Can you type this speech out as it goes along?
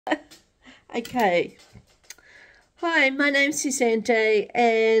Okay. Hi, my name's Suzanne Day,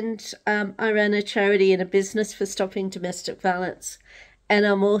 and I run a charity and a business for stopping domestic violence, and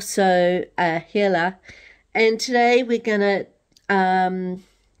I'm also a healer. And today we're going to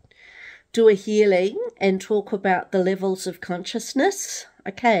do a healing and talk about the levels of consciousness.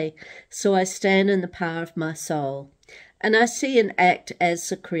 Okay, so I stand in the power of my soul, and I see and act as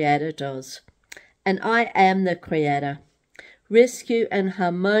the Creator does, and I am the Creator. Rescue and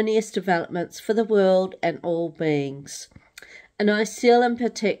harmonious developments for the world and all beings. And I seal and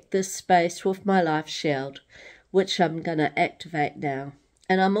protect this space with my life shield, which I'm going to activate now.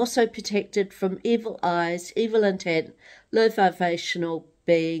 And I'm also protected from evil eyes, evil intent, low vibrational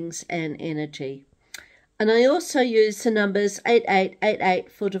beings and energy. And I also use the numbers 8888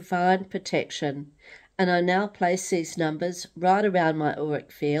 for divine protection. And I now place these numbers right around my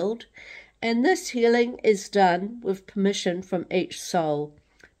auric field. And this healing is done with permission from each soul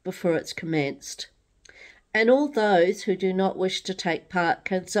before it's commenced. And all those who do not wish to take part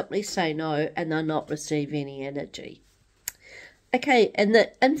can simply say no and they'll not receive any energy. Okay, and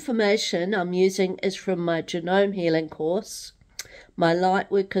the information I'm using is from my Genome Healing course, my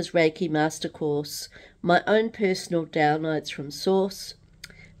Lightworkers Reiki Master course, my own personal downloads from Source,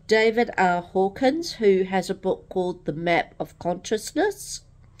 David R. Hawkins, who has a book called The Map of Consciousness,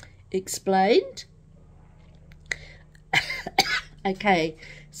 explained. Okay,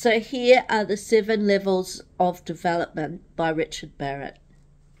 so here are the 7 levels of development by Richard Barrett.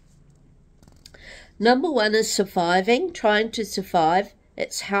 Number 1 is surviving, trying to survive.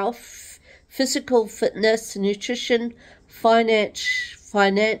 It's health, physical fitness, nutrition, financially,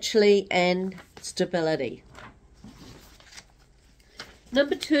 and stability.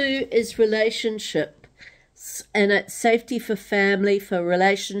 Number 2 is relationship. And it's safety for family, for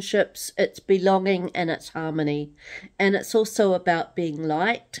relationships, it's belonging and it's harmony. And it's also about being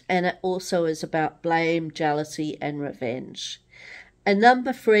liked, and it also is about blame, jealousy and revenge. And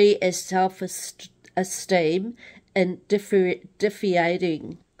number 3 is self-esteem and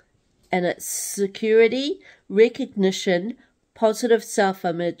differentiating. And it's security, recognition, positive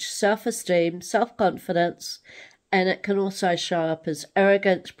self-image, self-esteem, self-confidence, and it can also show up as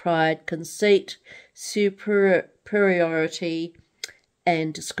arrogance, pride, conceit, superiority,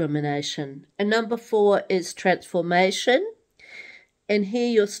 and discrimination. And number 4 is transformation. And here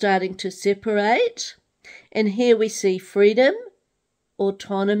you're starting to separate. And here we see freedom,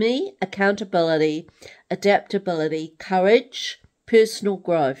 autonomy, accountability, adaptability, courage, personal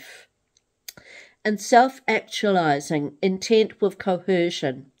growth. And self-actualizing, intent with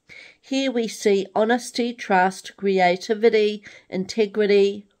cohesion. Here we see honesty, trust, creativity,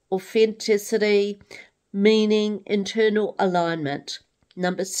 integrity, authenticity, meaning, internal alignment.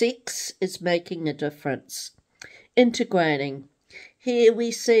 Number 6 is making a difference. Integrating. Here we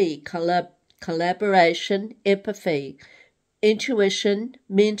see collaboration, empathy, intuition,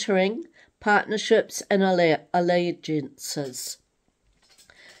 mentoring, partnerships, and allegiances.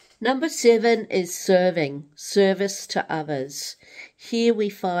 Number 7 is serving, service to others. Here we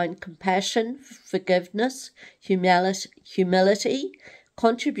find compassion, forgiveness, humility,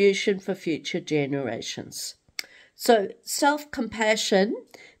 contribution for future generations. So self-compassion,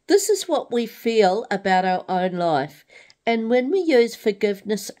 this is what we feel about our own life. And when we use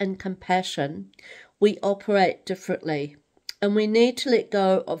forgiveness and compassion, we operate differently. And we need to let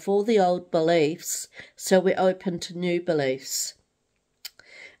go of all the old beliefs so we're open to new beliefs.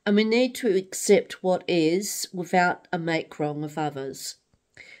 And we need to accept what is without a make wrong of others.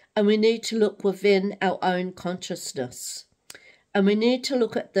 And we need to look within our own consciousness. And we need to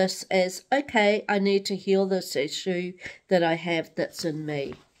look at this as, okay, I need to heal this issue that I have that's in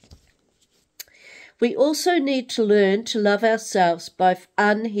me. We also need to learn to love ourselves, both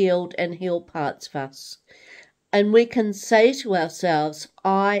unhealed and healed parts of us. And we can say to ourselves,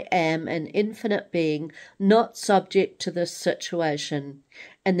 I am an infinite being, not subject to this situation.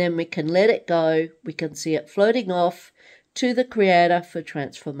 And then we can let it go. We can see it floating off to the Creator for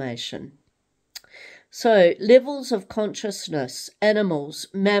transformation. So, levels of consciousness, animals,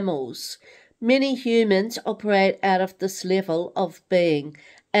 mammals. Many humans operate out of this level of being,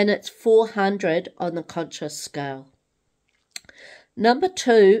 and it's 400 on the conscious scale. Number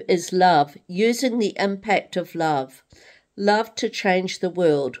 2 is love, using the impact of love. Love to change the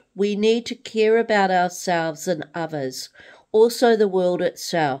world. We need to care about ourselves and others, also the world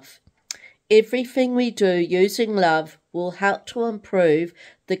itself. Everything we do using love will help to improve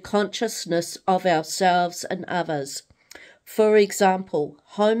the consciousness of ourselves and others. For example,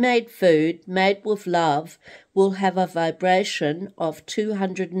 homemade food made with love will have a vibration of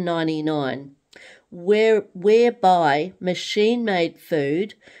 299, whereby machine-made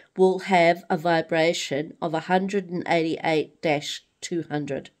food will have a vibration of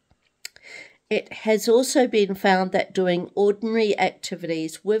 188-200. It has also been found that doing ordinary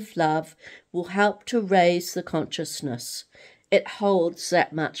activities with love will help to raise the consciousness. It holds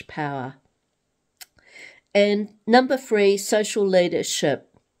that much power. And number 3, social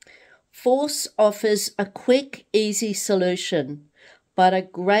leadership. Force offers a quick, easy solution, but a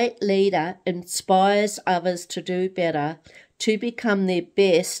great leader inspires others to do better, to become their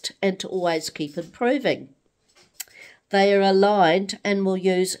best, and to always keep improving. They are aligned and will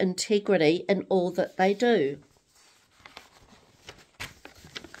use integrity in all that they do.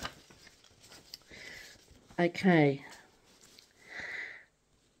 Okay.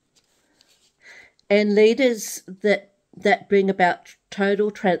 And leaders that bring about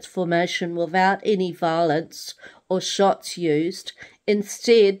total transformation without any violence or shots used.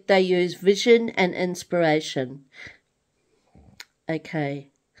 Instead, they use vision and inspiration. Okay.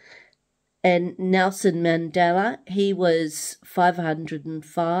 And Nelson Mandela, he was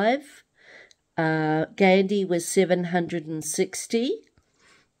 505. Gandhi was 760.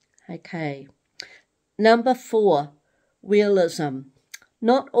 Okay. Number 4, realism.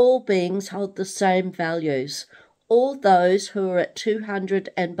 Not all beings hold the same values. All those who are at 200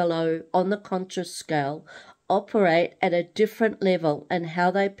 and below on the conscious scale operate at a different level in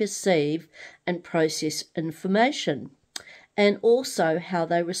how they perceive and process information, and also how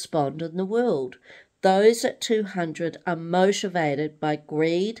they respond in the world. Those at 200 are motivated by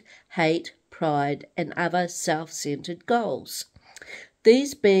greed, hate, pride, and other self-centered goals.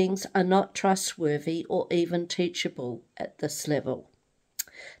 These beings are not trustworthy or even teachable at this level.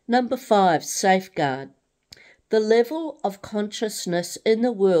 Number 5, safeguard. The level of consciousness in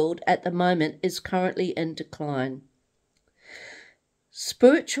the world at the moment is currently in decline.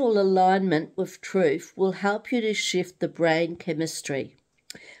 Spiritual alignment with truth will help you to shift the brain chemistry,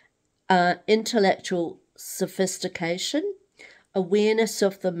 intellectual sophistication, awareness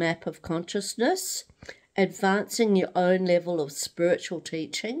of the map of consciousness, advancing your own level of spiritual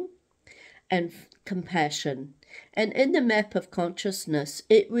teaching, and compassion. And in the map of consciousness,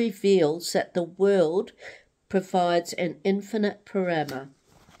 it reveals that the world provides an infinite panorama.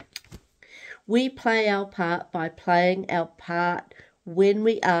 We play our part by playing our part when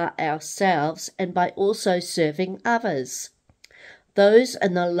we are ourselves and by also serving others. Those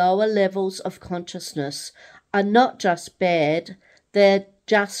in the lower levels of consciousness are not just bad, they're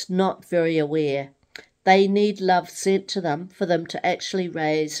just not very aware. They need love sent to them for them to actually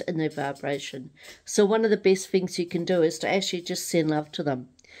raise in their vibration. So one of the best things you can do is to actually just send love to them.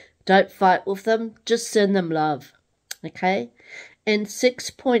 Don't fight with them, just send them love, okay? And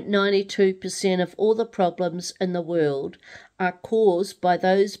 6.92% of all the problems in the world are caused by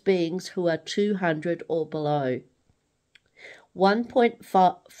those beings who are 200 or below.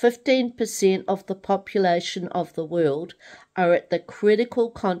 15% of the population of the world are at the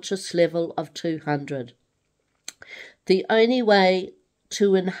critical conscious level of 200. The only way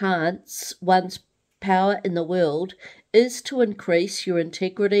to enhance one's power in the world is to increase your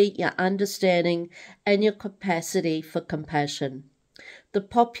integrity, your understanding, and your capacity for compassion. The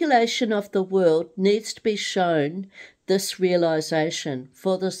population of the world needs to be shown this realization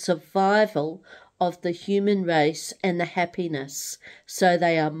for the survival of the human race and the happiness, so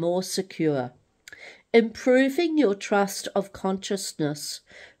they are more secure. Improving your trust of consciousness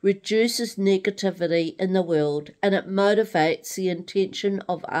reduces negativity in the world, and it motivates the intention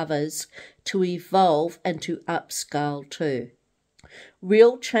of others to evolve and to upscale too.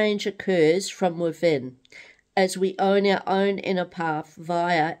 Real change occurs from within, as we own our own inner path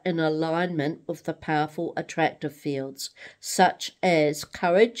via an alignment with the powerful attractive fields, such as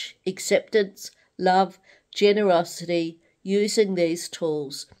courage, acceptance, love, generosity. Using these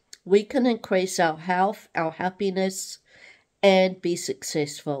tools, we can increase our health, our happiness, and be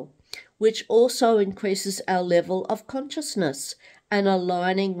successful, which also increases our level of consciousness and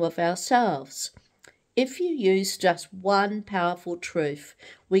aligning with ourselves. If you use just one powerful truth,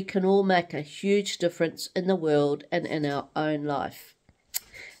 we can all make a huge difference in the world and in our own life.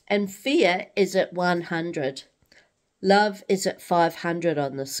 And fear is at 100. Love is at 500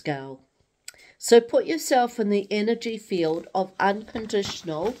 on the scale. So put yourself in the energy field of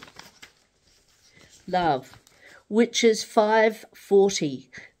unconditional love, which is 540.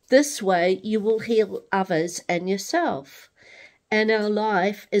 This way you will heal others and yourself. And our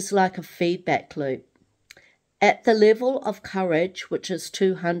life is like a feedback loop. At the level of courage, which is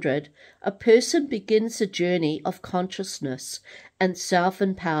 200, a person begins a journey of consciousness and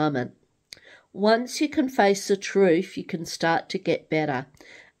self-empowerment. Once you can face the truth, you can start to get better.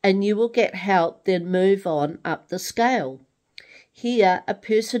 and you will get help, then move on up the scale. Here, a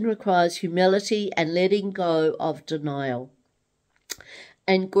person requires humility and letting go of denial.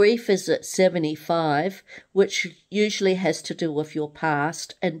 And grief is at 75, which usually has to do with your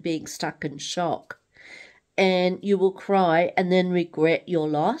past and being stuck in shock. And you will cry and then regret your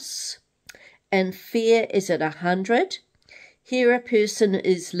loss. And fear is at 100. Here a person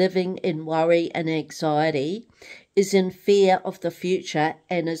is living in worry and anxiety, is in fear of the future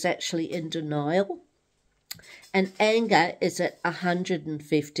and is actually in denial. And anger is at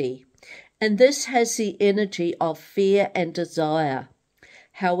 150. And this has the energy of fear and desire.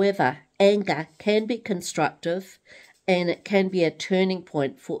 However, anger can be constructive and it can be a turning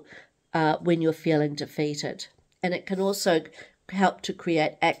point for when you're feeling defeated. And it can also help to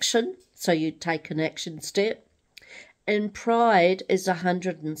create action, so you take an action step. And pride is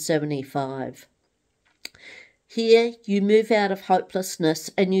 175. Here you move out of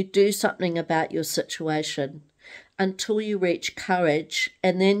hopelessness and you do something about your situation until you reach courage,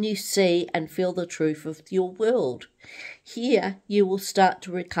 and then you see and feel the truth of your world. Here you will start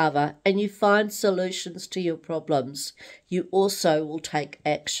to recover and you find solutions to your problems. You also will take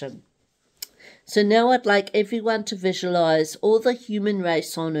action. So now I'd like everyone to visualize all the human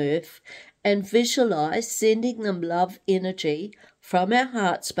race on earth and visualize sending them love energy from our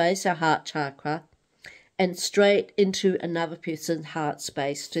heart space, our heart chakra, and straight into another person's heart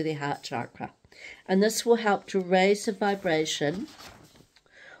space to their heart chakra. And this will help to raise the vibration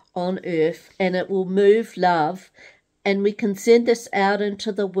on earth, and it will move love, and we can send this out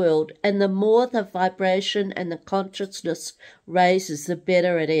into the world. And the more the vibration and the consciousness raises, the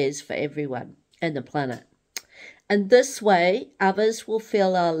better it is for everyone and the planet. And this way, others will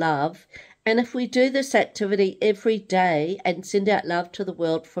feel our love. And if we do this activity every day and send out love to the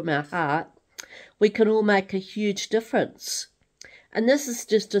world from our heart, we can all make a huge difference. And this is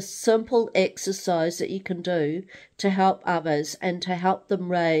just a simple exercise that you can do to help others and to help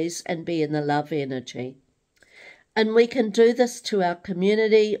them raise and be in the love energy. And we can do this to our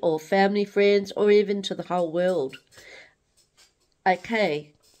community or family, friends, or even to the whole world.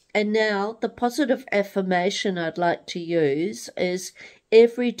 Okay, and now the positive affirmation I'd like to use is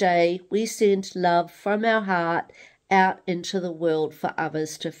every day we send love from our heart out into the world for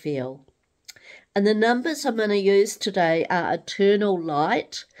others to feel. And the numbers I'm going to use today are Eternal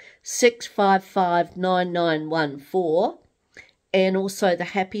Light 6559914, and also the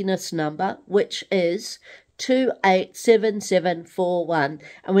happiness number, which is 287741.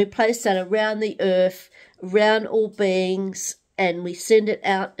 And we place that around the earth, around all beings, and we send it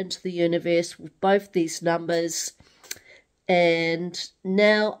out into the universe with both these numbers. And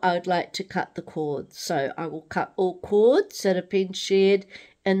now I would like to cut the cords. So I will cut all cords that have been shared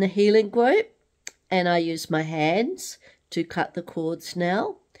in the healing group. And I use my hands to cut the cords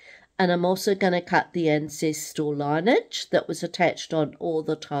now. And I'm also going to cut the ancestral lineage that was attached on all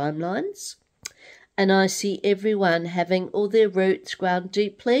the timelines. And I see everyone having all their roots ground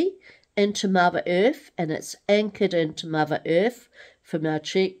deeply into Mother Earth. And it's anchored into Mother Earth from our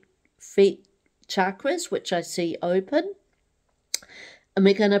feet chakras, which I see open. And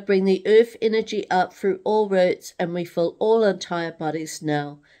we're going to bring the earth energy up through all roots, and we fill all entire bodies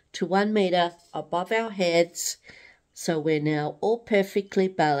now to 1 meter above our heads. So we're now all perfectly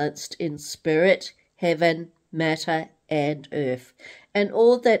balanced in spirit, heaven, matter, and earth. And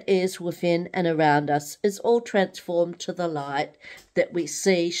all that is within and around us is all transformed to the light that we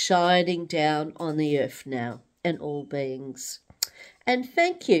see shining down on the earth now and all beings. And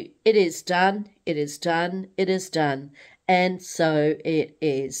thank you. It is done. It is done. It is done. And so it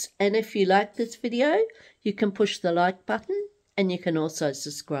is. And if you like this video, you can push the like button and you can also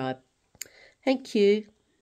subscribe. Thank you.